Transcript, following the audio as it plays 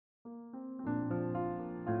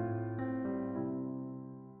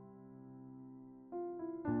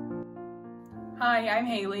Hi, I'm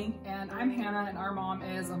Haley. And I'm Hannah, and our mom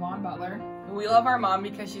is Yvonne Butler. We love our mom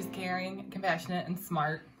because she's caring, compassionate, and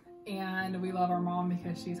smart. And we love our mom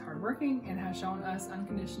because she's hardworking and has shown us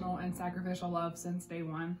unconditional and sacrificial love since day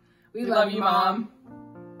one. We love you, Mom.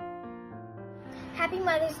 Happy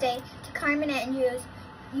Mother's Day to Carmen Andrews.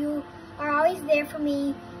 You are always there for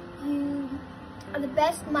me. You are the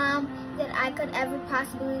best mom that I could ever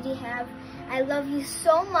possibly have. I love you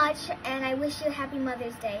so much, and I wish you a happy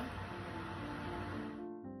Mother's Day.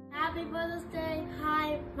 Happy Mother's Day.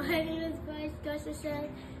 Hi, my name is Bryce Gustafson,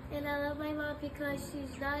 and I love my mom because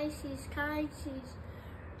she's nice, she's kind, she's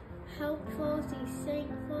helpful, she's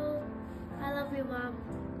thankful. I love you, Mom.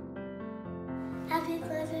 Happy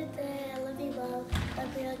Mother's Day. I love you, Mom. I'm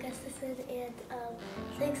Brielle Gustafson, and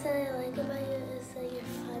things that I like about you is that you're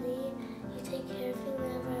funny. You take care of me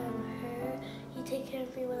whenever I'm hurt. You take care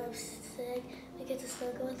of me when I'm sick. We get to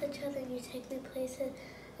snuggle with each other, and you take me places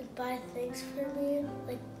and buy things for me,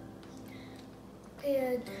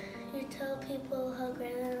 and you tell people how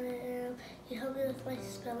great I am. You help me with my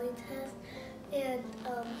spelling test, and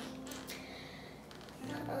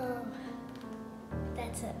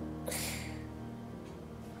that's it.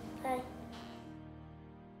 Bye.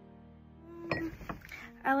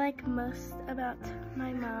 I like most about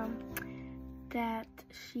my mom that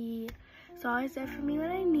she is always there for me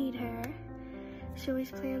when I need her. She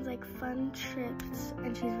always plans like fun trips,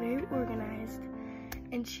 and she's very organized,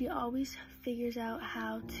 and she always figures out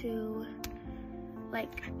how to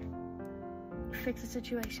like fix a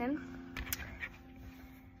situation,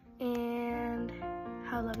 and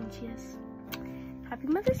how loving she is. Happy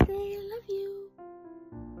Mother's Day. I love you.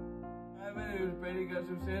 Hi, my name is Brady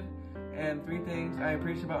Gustafson, and 3 things I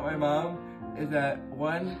appreciate about my mom is that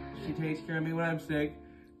 1, she takes care of me when I'm sick.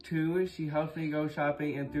 2, she helps me go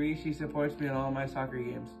shopping, and 3, she supports me in all my soccer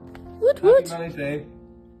games. Happy Mother's Day.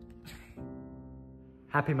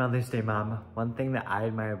 Happy Mother's Day, Mom. One thing that I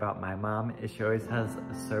admire about my mom is she always has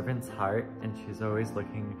a servant's heart, and she's always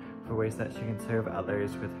looking for ways that she can serve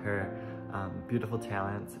others with her beautiful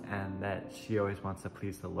talents, and that she always wants to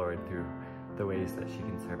please the Lord through the ways that she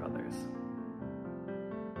can serve others.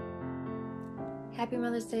 Happy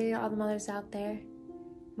Mother's Day to all the mothers out there.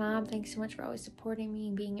 Mom, thanks so much for always supporting me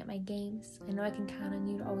and being at my games. I know I can count on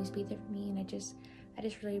you to always be there for me, and I just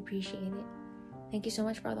really appreciate it. Thank you so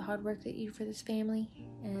much for all the hard work that you do for this family,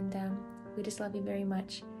 and we just love you very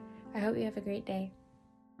much. I hope you have a great day.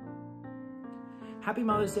 Happy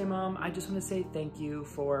Mother's Day, Mom. I just want to say thank you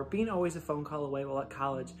for being always a phone call away while at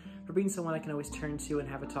college, for being someone I can always turn to and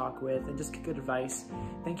have a talk with and just get good advice.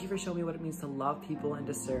 Thank you for showing me what it means to love people and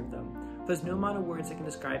to serve them. There's no amount of words that can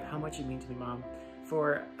describe how much you mean to me, Mom,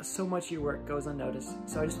 for so much of your work goes unnoticed.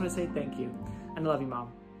 So I just want to say thank you, and I love you,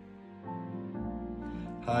 Mom.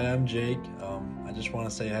 Hi, I'm Jake. I just want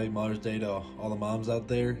to say happy Mother's Day to all the moms out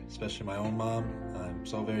there, especially my own mom. I'm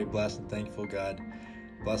so very blessed and thankful God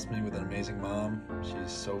blessed me with an amazing mom.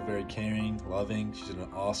 She's so very caring, loving. She's an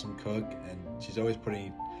awesome cook, and she's always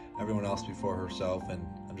putting everyone else before herself, and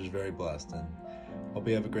I'm just very blessed. And hope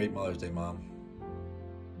you have a great Mother's Day, Mom.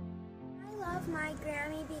 I love my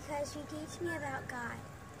Grammy because she teaches me about God.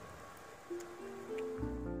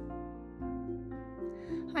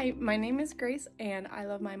 Hi, my name is Grace, and I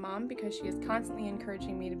love my mom because she is constantly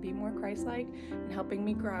encouraging me to be more Christ-like and helping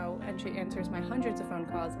me grow, and she answers my hundreds of phone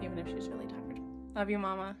calls even if she's really tired. Love you,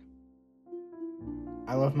 Mama.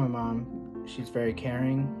 I love my mom. She's very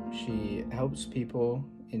caring. She helps people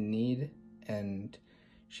in need, and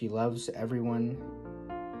she loves everyone,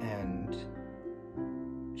 and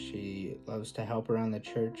she loves to help around the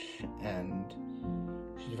church, and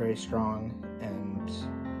she's very strong and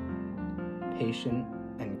patient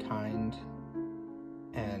and kind,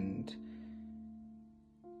 and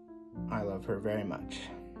I love her very much.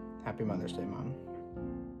 Happy Mother's Day, Mom.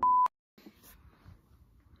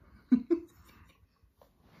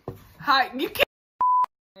 Hi, you can't.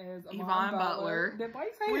 Is Yvonne Butler.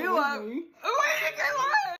 We love me.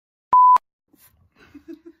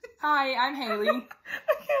 Hi, I'm Haley.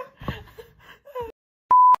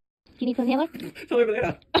 Can you come here? Tell me over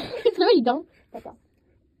there. No, you don't. Hi,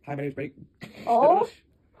 my name is Brady. Oh.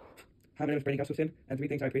 Hi, my name is Brady Gustafson, and 3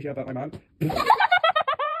 things I appreciate about my mom.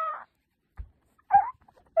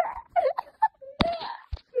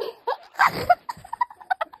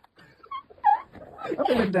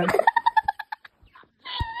 Okay, done.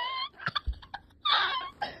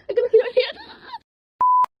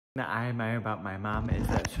 That I admire about my mom